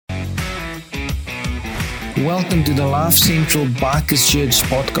Welcome to the Life Central Bikers Church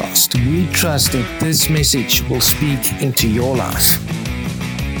podcast. We trust that this message will speak into your life.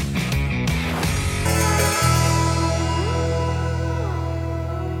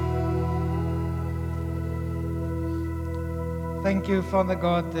 Thank you, Father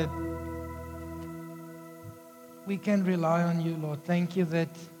God, that we can rely on you, Lord. Thank you that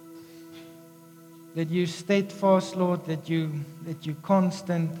you're steadfast, Lord, that you're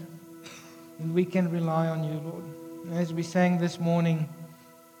constant, and we can rely on you, Lord. As we sang this morning,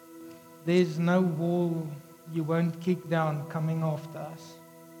 there's no wall you won't kick down coming after us.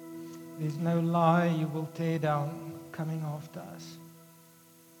 There's no lie you will tear down coming after us.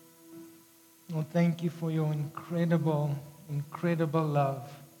 Lord, thank you for your incredible love,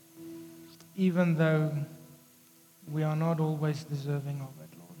 even though we are not always deserving of it,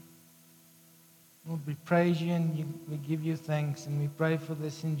 Lord. Lord, we praise you and we give you thanks, and we pray for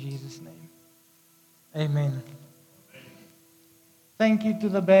this in Jesus' name. Amen. Thank you to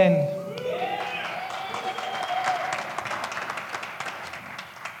the band.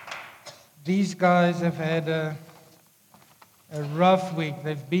 These guys have had a rough week.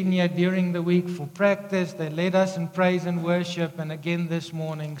 They've been here during the week for practice. They led us in praise and worship, and again this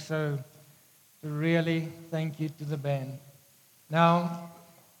morning. So really, thank you to the band. Now,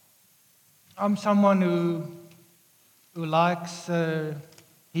 I'm someone who likes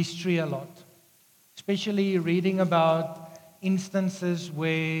history a lot, especially reading about instances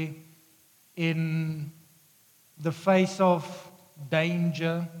where in the face of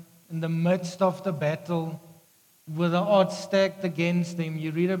danger, in the midst of the battle, with the odds stacked against them,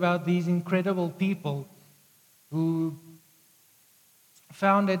 you read about these incredible people who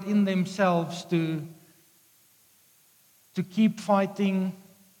found it in themselves to keep fighting,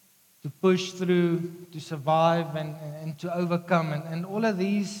 to push through, to survive, and to overcome. And all of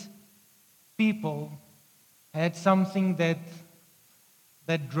these people had something that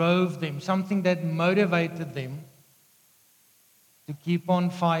drove them, something that motivated them to keep on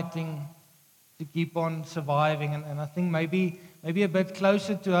fighting, to keep on surviving. And I think maybe a bit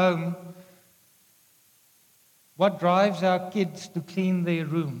closer to home, what drives our kids to clean their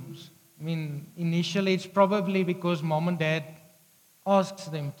rooms? I mean, initially it's probably because mom and dad asks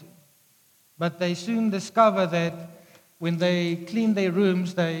them to. But they soon discover that when they clean their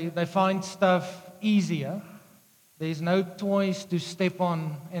rooms, they find stuff easier. There's no toys to step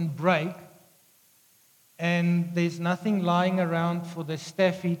on and break. And there's nothing lying around for the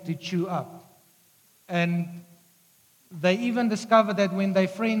staffy to chew up. And they even discover that when their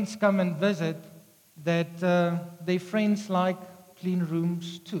friends come and visit, that their friends like clean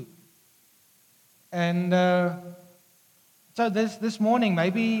rooms too. And so this morning,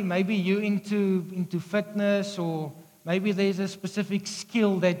 maybe you're into fitness, or maybe there's a specific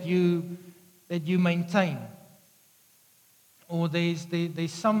skill that you maintain, or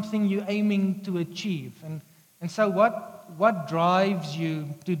there's something you're aiming to achieve. And so what drives you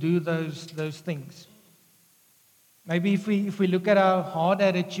to do those things? Maybe if we look at our heart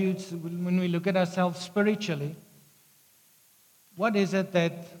attitudes, when we look at ourselves spiritually, what is it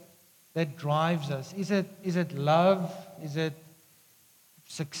that drives us? Is it love? Is it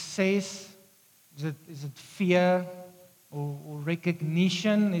success? Is it fear or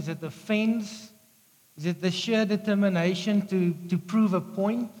recognition? Is it offense? Is it the sheer determination to prove a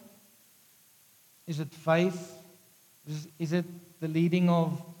point? Is it faith? Is it the leading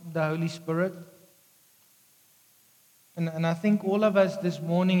of the Holy Spirit? And I think all of us this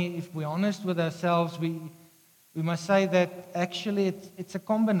morning, if we're honest with ourselves, we must say that actually it's a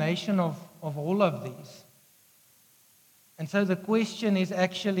combination of all of these. And so the question is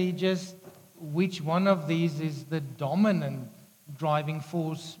actually just which one of these is the dominant driving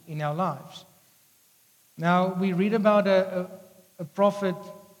force in our lives. Now, we read about a prophet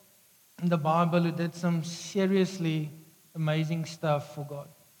in the Bible who did some seriously amazing stuff for God.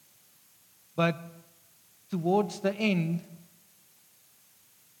 But towards the end,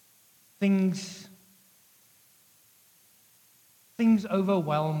 things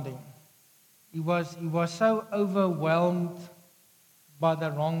overwhelmed him. He was so overwhelmed by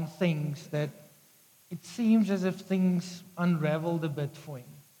the wrong things that it seems as if things unraveled a bit for him.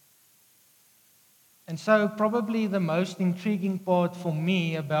 And so probably the most intriguing part for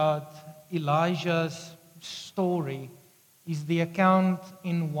me about Elijah's story is the account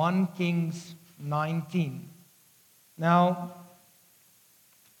in 1 Kings 19. Now,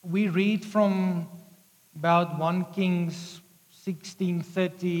 we read from about 1 Kings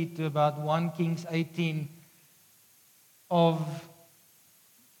 16:30 to about 1 Kings 18 of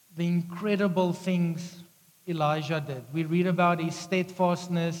the incredible things Elijah did. We read about his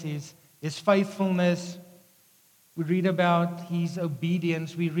steadfastness, his faithfulness, we read about his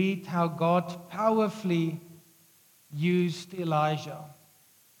obedience. We read how God powerfully used Elijah,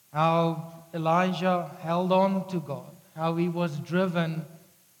 how Elijah held on to God, how he was driven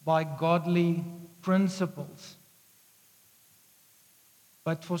by godly principles.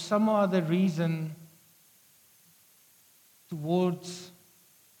 But for some other reason, towards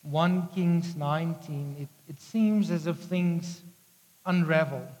 1 Kings 19, it seems as if things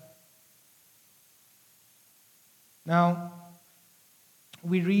unravel. Now,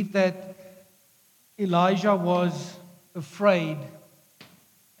 we read that Elijah was afraid,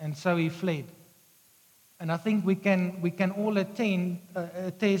 and so he fled. And I think we can all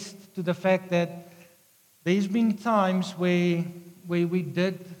attest to the fact that there's been times where we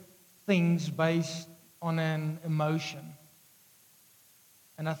did things based on an emotion.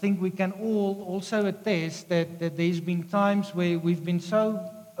 And I think we can all also attest that there's been times where we've been so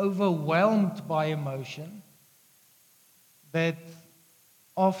overwhelmed by emotion that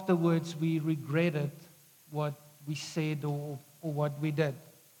afterwards we regretted what we said or what we did.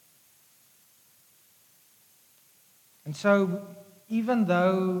 And so, even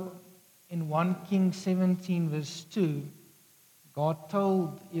though in 1 Kings 17 verse 2, God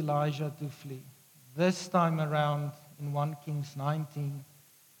told Elijah to flee, this time around in 1 Kings 19,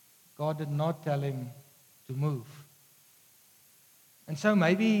 God did not tell him to move. And so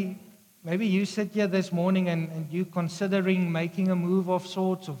maybe you sit here this morning and you're considering making a move of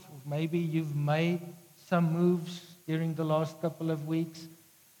sorts, or maybe you've made some moves during the last couple of weeks.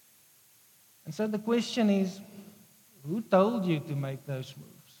 And so the question is, who told you to make those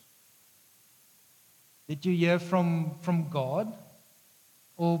moves? Did you hear from God?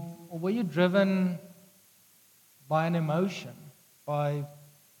 Or were you driven by an emotion, by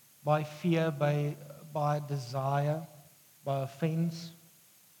fear, by desire, by offense?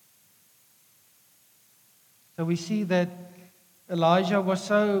 So we see that Elijah was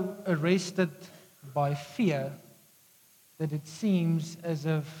so arrested by fear that it seems as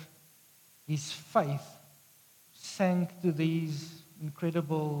if his faith sank to these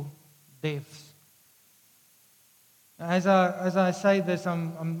incredible depths. As I say this,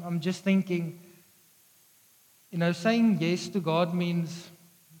 I'm just thinking, saying yes to God means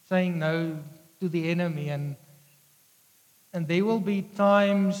saying no to the enemy, and there will be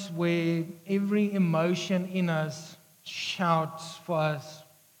times where every emotion in us shouts for us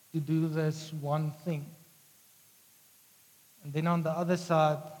to do this one thing. And then on the other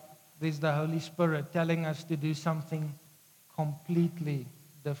side, there's the Holy Spirit telling us to do something completely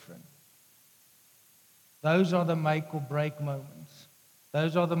different. Those are the make or break moments.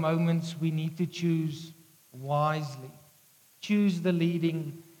 Those are the moments we need to choose wisely. Choose the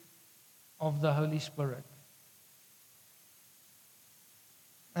leading of the Holy Spirit.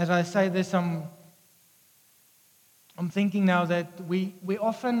 As I say this, I'm thinking now that we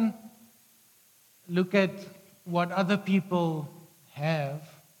often look at what other people have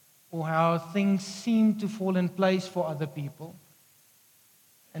or how things seem to fall in place for other people.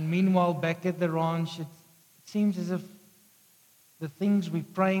 And meanwhile, back at the ranch, it seems as if the things we're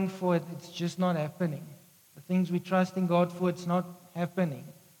praying for, it's just not happening. The things we're trusting God for, it's not happening.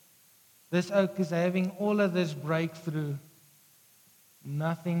 This oak is having all of this breakthrough.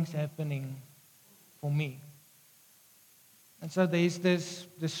 Nothing's happening for me. And so there's this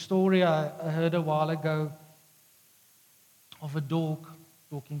story I heard a while ago of a dog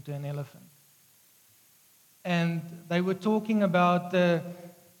talking to an elephant. And they were talking about the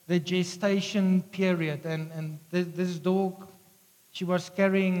gestation period. And this dog, she was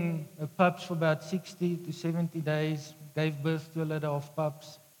carrying her pups for about 60 to 70 days, gave birth to a litter of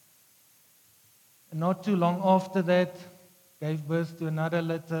pups. And not too long after that, gave birth to another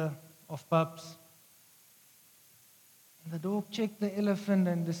litter of pups. And the dog checked the elephant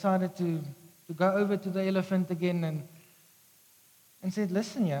and decided to go over to the elephant again and said,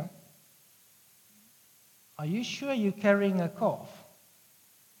 "Listen here, are you sure you're carrying a calf?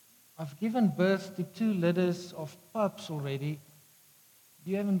 I've given birth to 2 litters of pups already.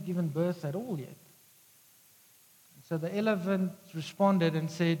 You haven't given birth at all yet." And so the elephant responded and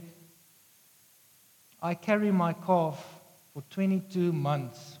said, "I carry my calf for 22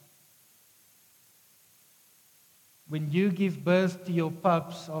 months. When you give birth to your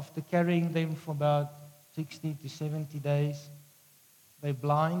pups after carrying them for about 60 to 70 days, they're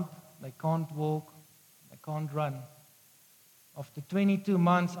blind, they can't walk, they can't run. After 22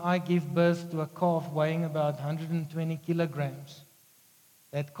 months, I give birth to a calf weighing about 120 kilograms.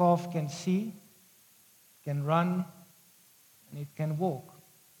 That calf can see, can run, and it can walk."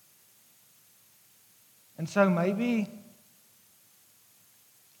 And so maybe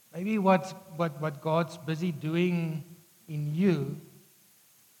maybe what God's busy doing in you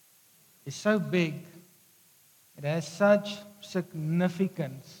is so big, it has such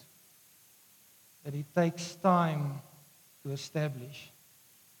significance that it takes time to establish.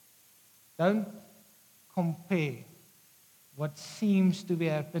 Don't compare what seems to be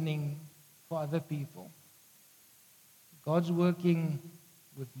happening for other people. God's working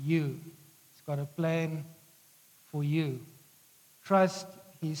with you. He's got a plan for you. Trust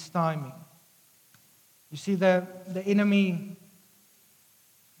His timing. You see, the enemy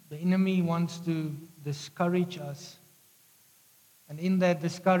wants to discourage us. And in that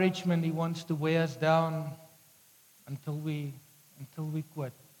discouragement, he wants to wear us down until we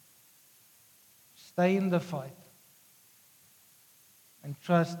quit. Stay in the fight and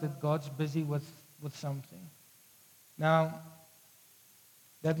trust that God's busy with something. Now,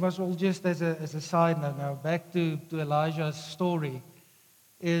 that was all just as a side note. Now, back to Elijah's story.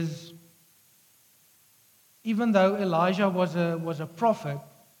 Is even though Elijah was a prophet,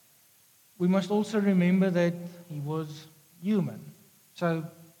 we must also remember that he was human. So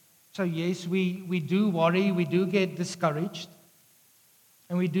yes, we do worry, we do get discouraged,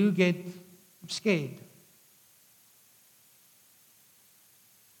 and we do get scared.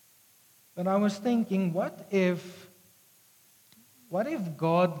 But I was thinking, what if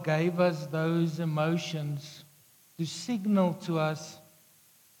God gave us those emotions to signal to us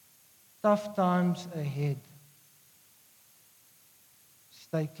tough times ahead?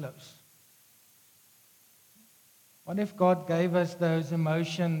 Stay close. What if God gave us those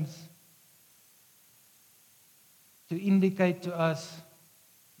emotions to indicate to us,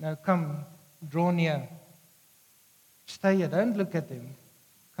 now come, draw near. Stay here, don't look at them.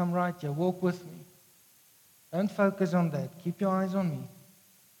 Come right here, walk with me. Don't focus on that. Keep your eyes on me.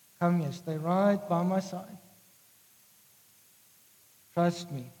 Come here, stay right by my side.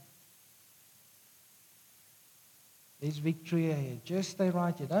 Trust me. There's victory ahead. Just stay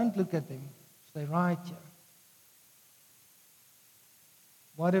right here. Don't look at them. Stay right here.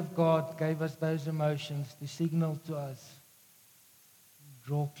 What if God gave us those emotions to signal to us,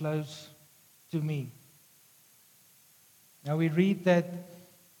 draw close to me? Now we read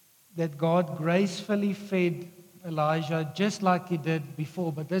that God gracefully fed Elijah just like He did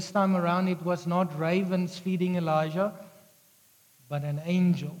before. But this time around it was not ravens feeding Elijah, but an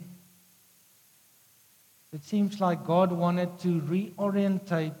angel. It seems like God wanted to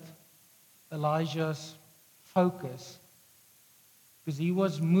reorientate Elijah's focus, because he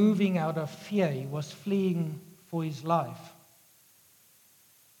was moving out of fear. He was fleeing for his life.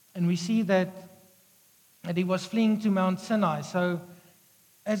 And we see that he was fleeing to Mount Sinai. So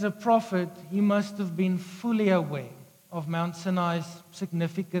as a prophet, he must have been fully aware of Mount Sinai's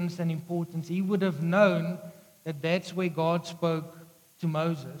significance and importance. He would have known that that's where God spoke to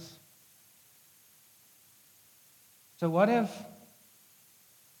Moses. So what if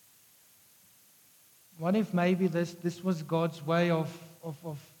maybe this was God's way of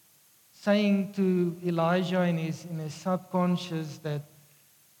saying to Elijah in his subconscious that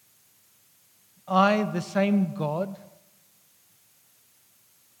I, the same God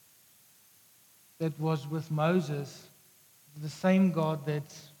that was with Moses, the same God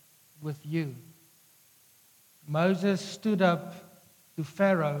that's with you. Moses stood up to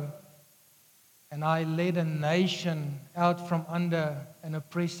Pharaoh, and I led a nation out from under an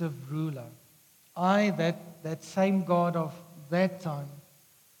oppressive ruler. I, that same God of that time,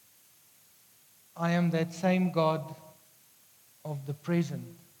 I am that same God of the present,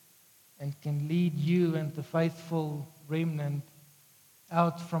 and can lead you and the faithful remnant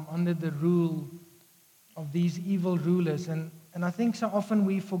out from under the rule of these evil rulers. And I think so often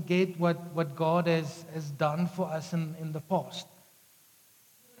we forget what God has done for us in the past.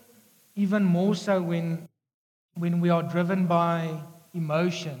 Even more so when we are driven by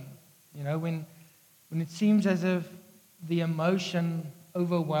emotion, when it seems as if the emotion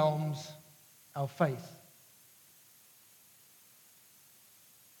overwhelms our faith.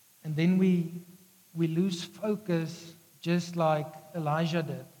 And then we lose focus just like Elijah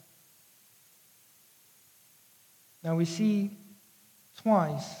did. Now we see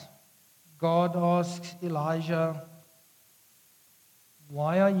twice God asks Elijah,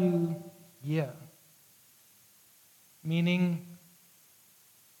 why are you here? Meaning,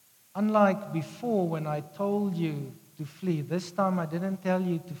 unlike before when I told you to flee, this time I didn't tell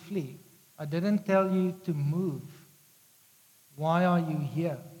you to flee. I didn't tell you to move. Why are you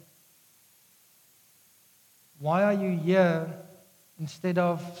here? Why are you here instead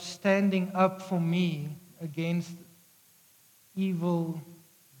of standing up for me against evil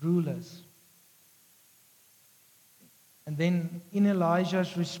rulers? And then in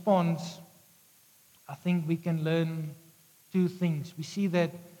Elijah's response, I think we can learn two things. We see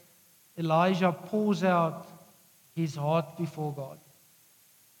that Elijah pours out his heart before God.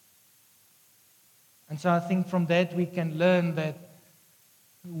 And so I think from that we can learn that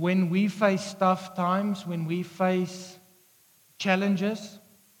when we face tough times, when we face challenges,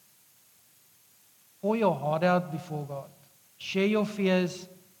 pour your heart out before God. Share your fears,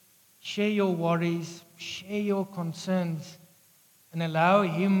 share your worries, share your concerns, and allow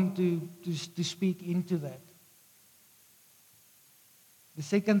Him to speak into that. The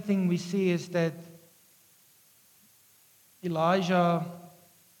second thing we see is that Elijah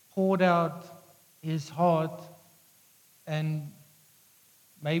poured out his heart, and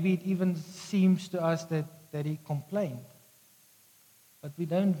maybe it even seems to us that he complained. But we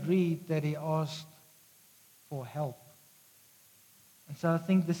don't read that he asked for help. And so I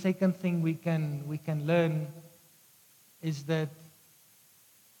think the second thing we can learn is that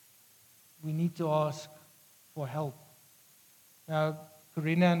we need to ask for help. Now,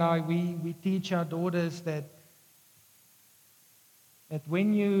 Corinna and I, we teach our daughters that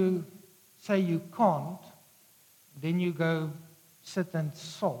when you say you can't, then you go sit and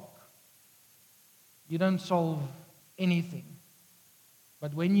sulk. You don't solve anything.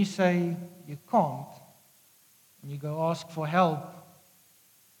 But when you say you can't, and you go ask for help,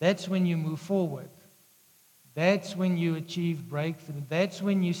 that's when you move forward. That's when you achieve breakthrough. That's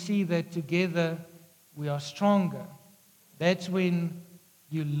when you see that together we are stronger. That's when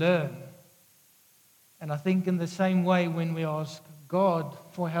you learn. And I think in the same way, when we ask God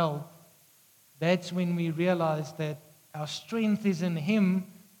for help, that's when we realize that our strength is in Him,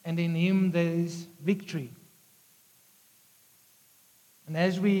 and in Him there is victory. And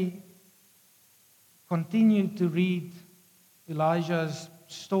as we continue to read Elijah's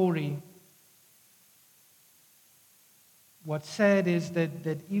story, what's sad is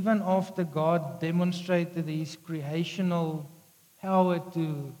that even after God demonstrated His creational power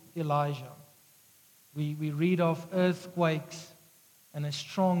to Elijah, we read of earthquakes and a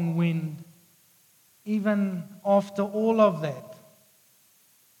strong wind. Even after all of that,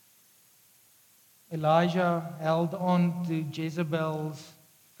 Elijah held on to Jezebel's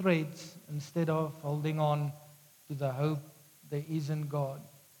threats instead of holding on to the hope there is in God.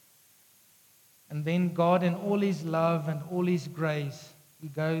 And then God, in all His love and all His grace, He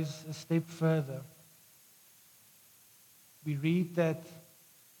goes a step further. We read that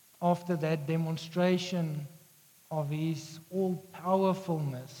after that demonstration of His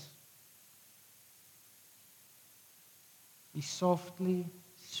all-powerfulness, He softly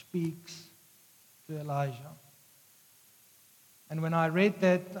speaks to Elijah. And when I read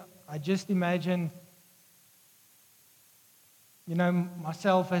that, I just imagined,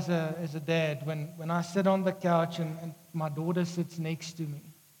 myself as a dad, when I sit on the couch and my daughter sits next to me,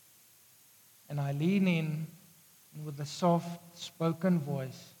 and I lean in, and with a soft spoken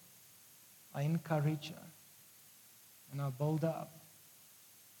voice, I encourage her, and I build her up.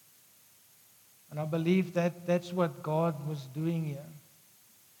 And I believe that that's what God was doing here.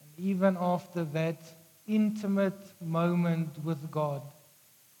 And even after that intimate moment with God,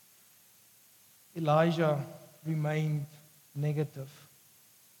 Elijah remained negative.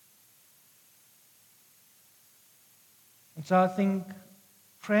 And so I think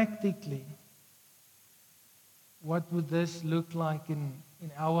practically, what would this look like in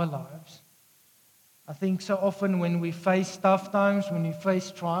our lives? I think so often when we face tough times, when we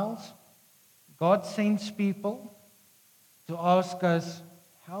face trials, God sends people to ask us,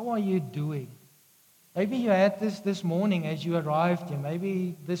 how are you doing? Maybe you had this morning as you arrived here.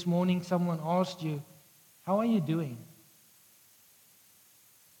 Maybe this morning someone asked you, how are you doing?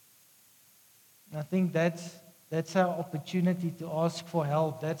 And I think that's our opportunity to ask for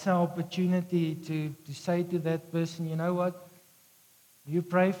help. That's our opportunity to say to that person, you know what? You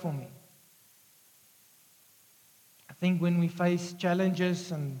pray for me. I think when we face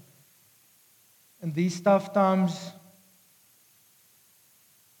challenges and these tough times,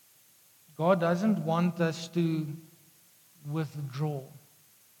 God doesn't want us to withdraw.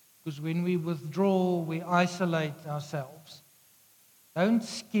 Because when we withdraw, we isolate ourselves. Don't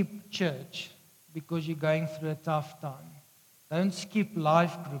skip church because you're going through a tough time. Don't skip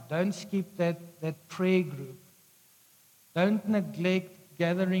life group. Don't skip that prayer group. Don't neglect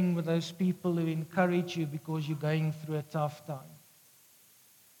gathering with those people who encourage you because you're going through a tough time.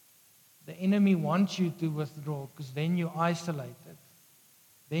 The enemy wants you to withdraw because then you're isolated.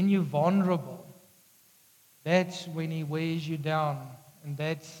 Then you're vulnerable. That's when he wears you down. And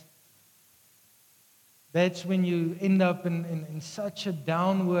that's when you end up in such a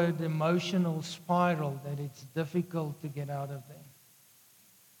downward emotional spiral that it's difficult to get out of there.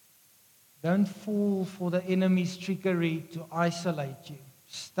 Don't fall for the enemy's trickery to isolate you.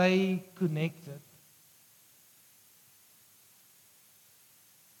 Stay connected.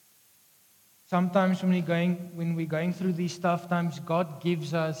 Sometimes when we're going through these tough times, God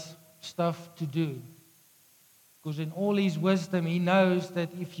gives us stuff to do. Because in all His wisdom, He knows that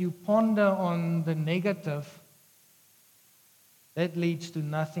if you ponder on the negative, that leads to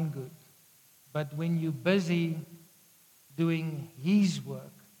nothing good. But when you're busy doing His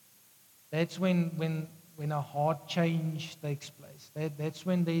work, that's when a heart change takes place. That's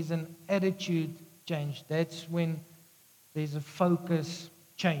when there's an attitude change. That's when there's a focus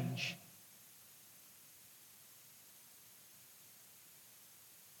change.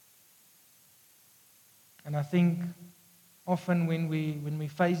 And I think often when we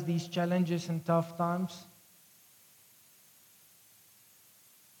face these challenges and tough times,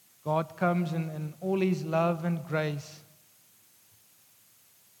 God comes in all His love and grace,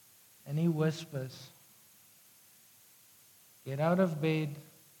 and He whispers, get out of bed,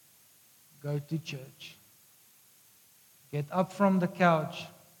 go to church. Get up from the couch,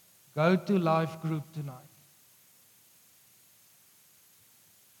 go to life group tonight.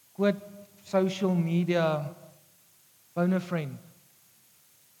 Quit social media, phone a friend,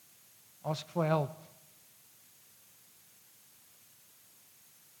 ask for help.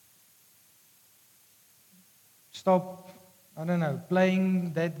 Stop,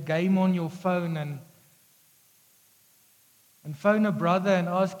 playing that game on your phone and phone a brother and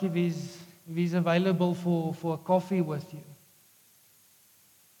ask if he's available for a coffee with you.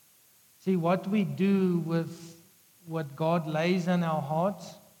 See, what we do with what God lays in our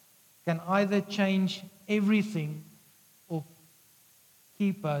hearts can either change everything or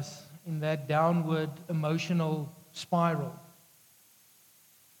keep us in that downward emotional spiral.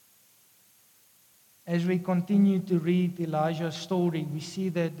 As we continue to read Elijah's story, we see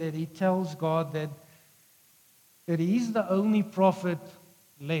that he tells God that he's the only prophet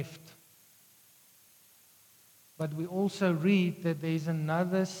left. But we also read that there's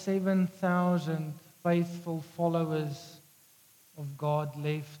another 7,000 faithful followers of God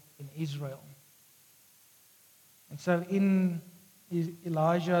left in Israel. And so in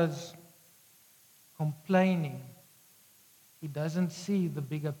Elijah's complaining, he doesn't see the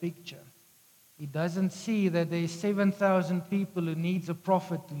bigger picture. He doesn't see that there's 7,000 people who needs a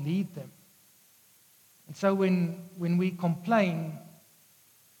prophet to lead them. And so when we complain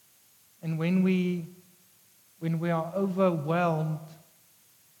and when we are overwhelmed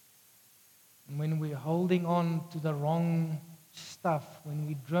and when we're holding on to the wrong stuff, when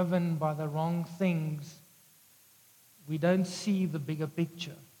we're driven by the wrong things, we don't see the bigger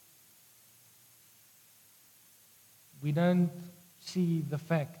picture. We don't see the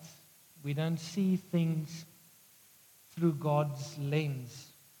facts. We don't see things through God's lens.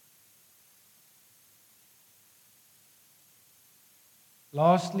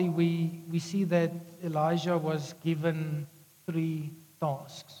 Lastly, we see that Elijah was given 3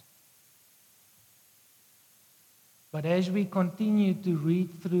 tasks. But as we continue to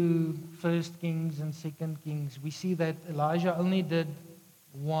read through 1 Kings and 2 Kings, we see that Elijah only did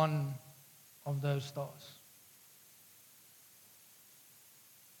one of those tasks.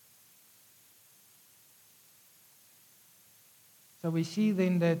 So we see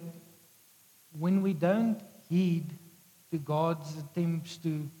then that when we don't heed to God's attempts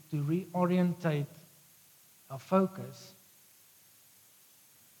to reorientate our focus,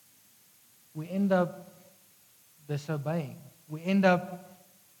 we end up disobeying. We end up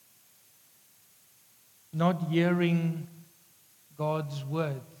not hearing God's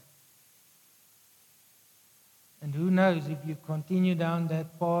word. And who knows, if you continue down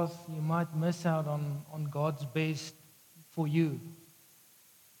that path, you might miss out on God's best for you.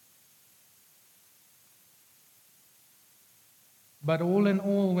 But all in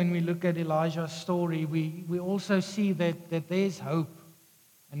all, when we look at Elijah's story, we also see that there's hope.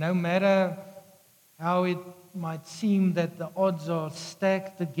 And no matter how it might seem that the odds are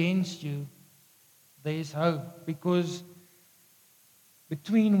stacked against you, there's hope. Because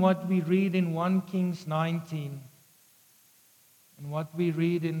between what we read in 1 Kings 19 and what we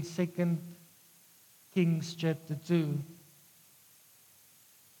read in 2 Kings chapter 2,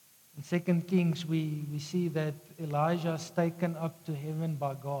 in 2 Kings we see that Elijah is taken up to heaven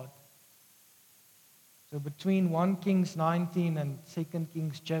by God. So between 1 Kings 19 and 2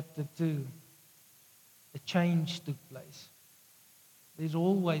 Kings chapter 2, a change took place. There's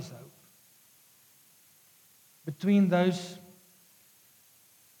always hope. Between those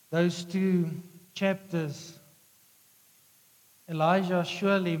two chapters, Elijah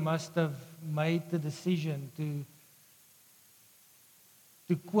surely must have made the decision to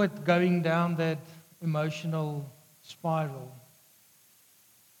quit going down that emotional spiral.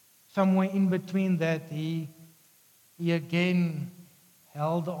 Somewhere in between that, he again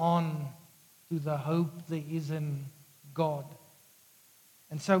held on to the hope there is in God.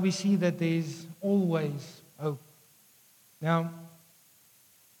 And so we see that there's always hope. Now,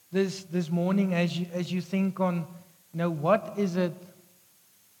 this morning, as you think on, what is it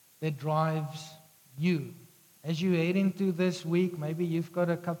that drives you? As you head into this week, maybe you've got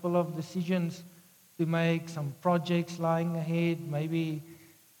a couple of decisions to make, some projects lying ahead, maybe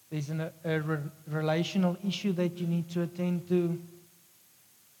there's a relational issue that you need to attend to.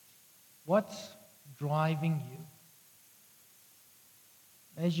 What's driving you?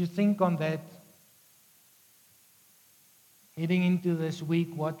 As you think on that, heading into this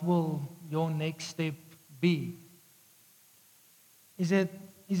week, what will your next step be? Is it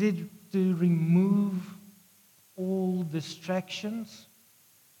to remove all distractions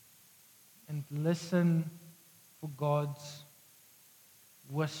and listen for God's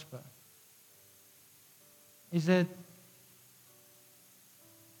whisper? Is it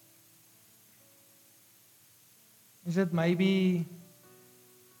maybe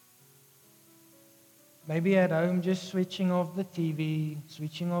at home just switching off the TV,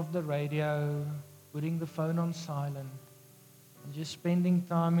 switching off the radio, putting the phone on silent, and just spending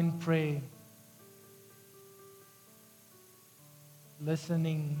time in prayer,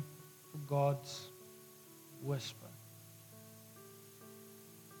 listening for God's whisper?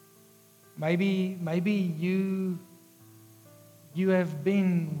 Maybe you have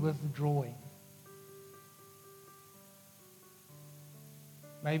been withdrawing.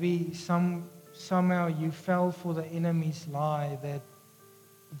 Maybe somehow you fell for the enemy's lie that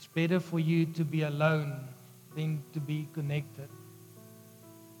it's better for you to be alone than to be connected.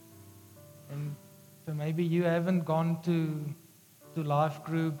 And so maybe you haven't gone to life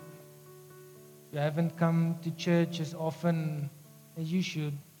group, you haven't come to church as often as you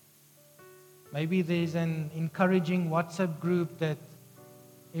should. Maybe there's an encouraging WhatsApp group that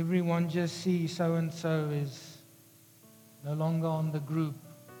everyone just sees so-and-so is no longer on the group,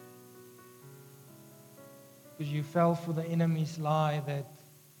 because you fell for the enemy's lie that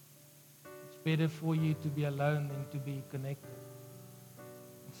it's better for you to be alone than to be connected.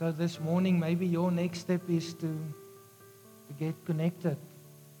 And so this morning, maybe your next step is to get connected.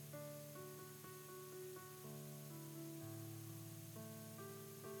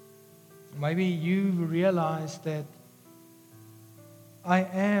 Maybe you realize that I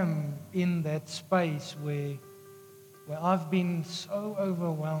am in that space where I've been so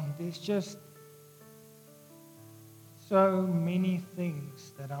overwhelmed. There's just so many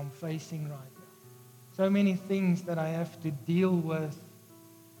things that I'm facing right now. So many things that I have to deal with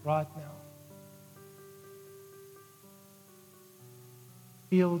right now.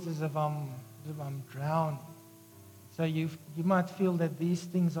 Feels as if I'm drowning. So you might feel that these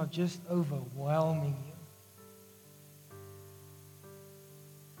things are just overwhelming you.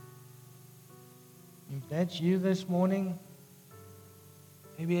 If that's you this morning,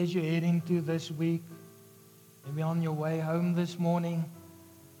 maybe as you head into this week, maybe on your way home this morning,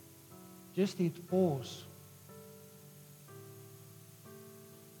 just hit pause.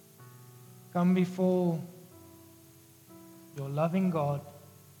 Come before your loving God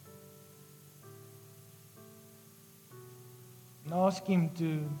and ask Him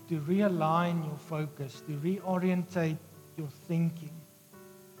to realign your focus, to reorientate your thinking,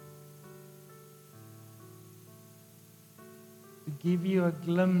 to give you a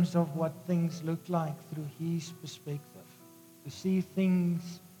glimpse of what things look like through His perspective, to see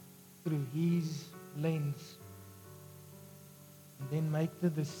things through His lens, and then make the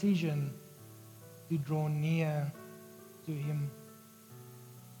decision to draw near to Him.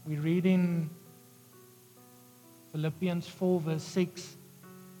 We read in Philippians 4 verse 6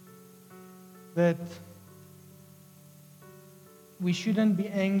 that we shouldn't be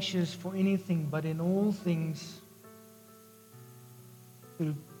anxious for anything, but in all things,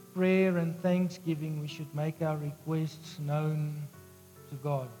 through prayer and thanksgiving, we should make our requests known to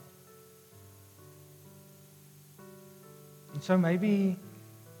God. And so maybe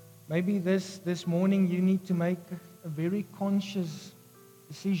this morning you need to make a very conscious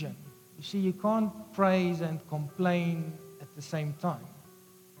decision. You see, you can't praise and complain at the same time.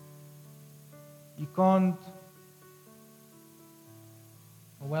 You can't,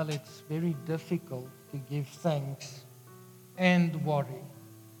 well, it's very difficult to give thanks and worry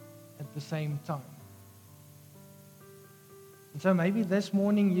at the same time. And so maybe this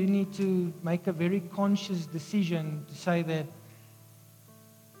morning you need to make a very conscious decision to say that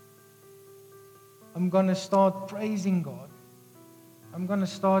I'm going to start praising God. I'm going to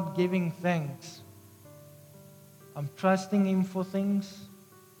start giving thanks. I'm trusting Him for things.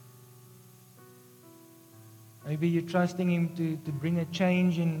 Maybe you're trusting Him to bring a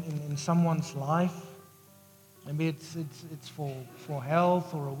change in someone's life. Maybe it's for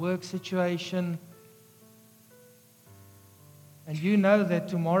health or a work situation. And you know that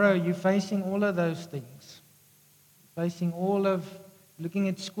tomorrow you're facing all of those things. Facing all of, looking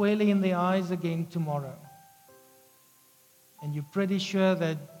it squarely in the eyes again tomorrow. And you're pretty sure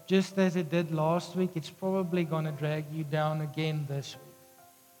that just as it did last week, it's probably going to drag you down again this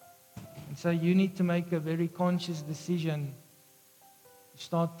week. And so you need to make a very conscious decision to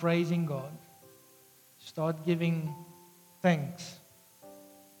start praising God. Start giving thanks.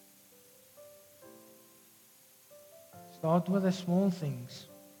 Start with the small things.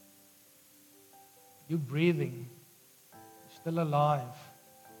 You're breathing. You're still alive.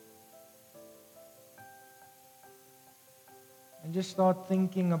 And just start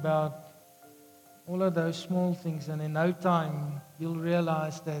thinking about all of those small things, and in no time you'll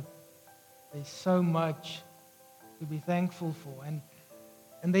realize that there's so much to be thankful for.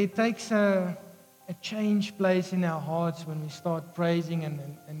 And there takes a change place in our hearts when we start praising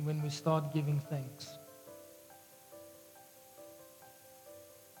and when we start giving thanks.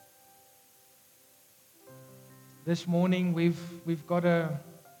 This morning we've got a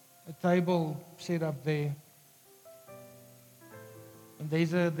table set up there. And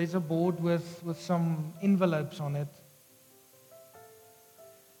there's a board with some envelopes on it.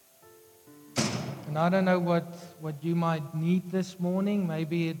 And I don't know what you might need this morning.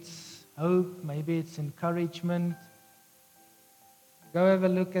 Maybe it's hope, maybe it's encouragement. Go have a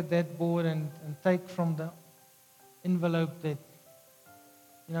look at that board and take from the envelope that,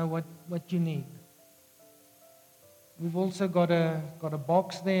 you know, what you need. We've also got a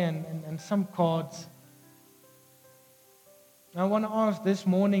box there and some cards. I want to ask this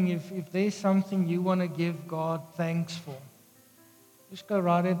morning if there's something you want to give God thanks for. Just go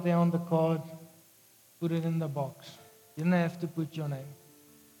write it there on the card, put it in the box. You don't have to put your name.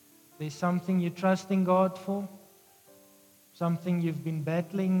 If there's something you're trusting God for, something you've been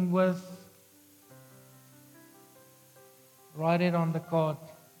battling with, write it on the card,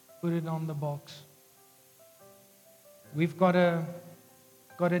 put it on the box. We've got a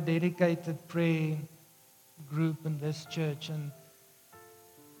dedicated prayer group in this church, and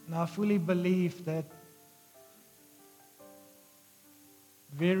I fully believe that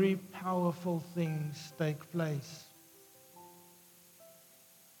very powerful things take place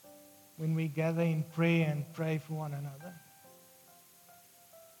when we gather in prayer and pray for one another.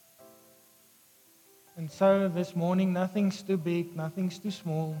 And so this morning, nothing's too big, nothing's too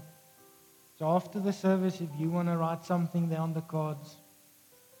small. So after the service, if you want to write something there on the cards,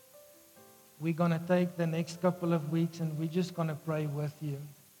 we're going to take the next couple of weeks and we're just going to pray with you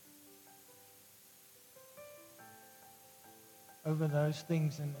over those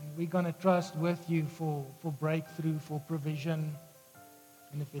things. And we're going to trust with you for breakthrough, for provision.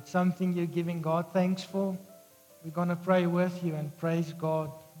 And if it's something you're giving God thanks for, we're going to pray with you and praise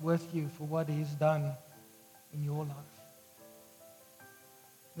God with you for what He's done in your life.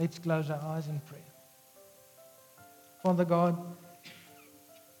 Let's close our eyes in prayer. Father God,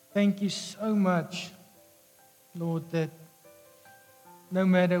 thank you so much, Lord, that no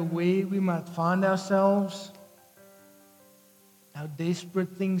matter where we might find ourselves, how desperate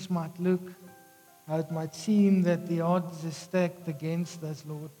things might look, how it might seem that the odds are stacked against us,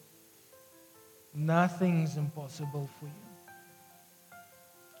 Lord, nothing's impossible for you.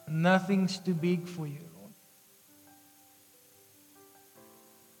 Nothing's too big for you, Lord.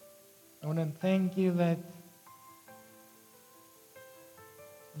 I want to thank you that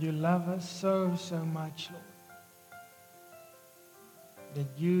you love us so, so much, Lord. That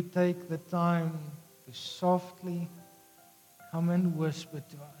you take the time to softly come and whisper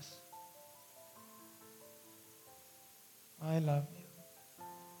to us, I love you.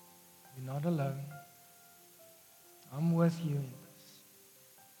 You're not alone. I'm with you in this.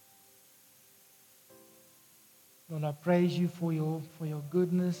 Lord, I praise you for your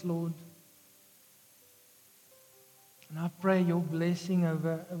goodness, Lord. And I pray your blessing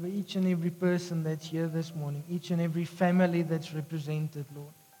over each and every person that's here this morning, each and every family that's represented,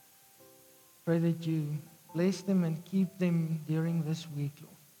 Lord. Pray that you bless them and keep them during this week,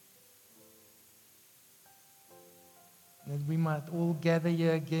 Lord. That we might all gather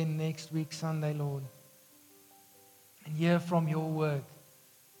here again next week, Sunday, Lord, and hear from your word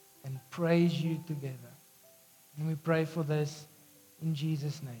and praise you together. And we pray for this In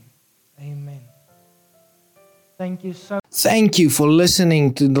Jesus' name, amen. Thank you so much. Thank you for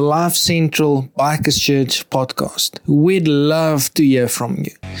listening to the Life Central Bikers Church podcast. We'd love to hear from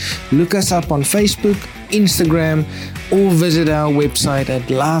you. Look us up on Facebook, Instagram, or visit our website at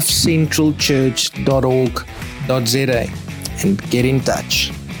lifecentralchurch.org.za and get in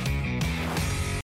touch.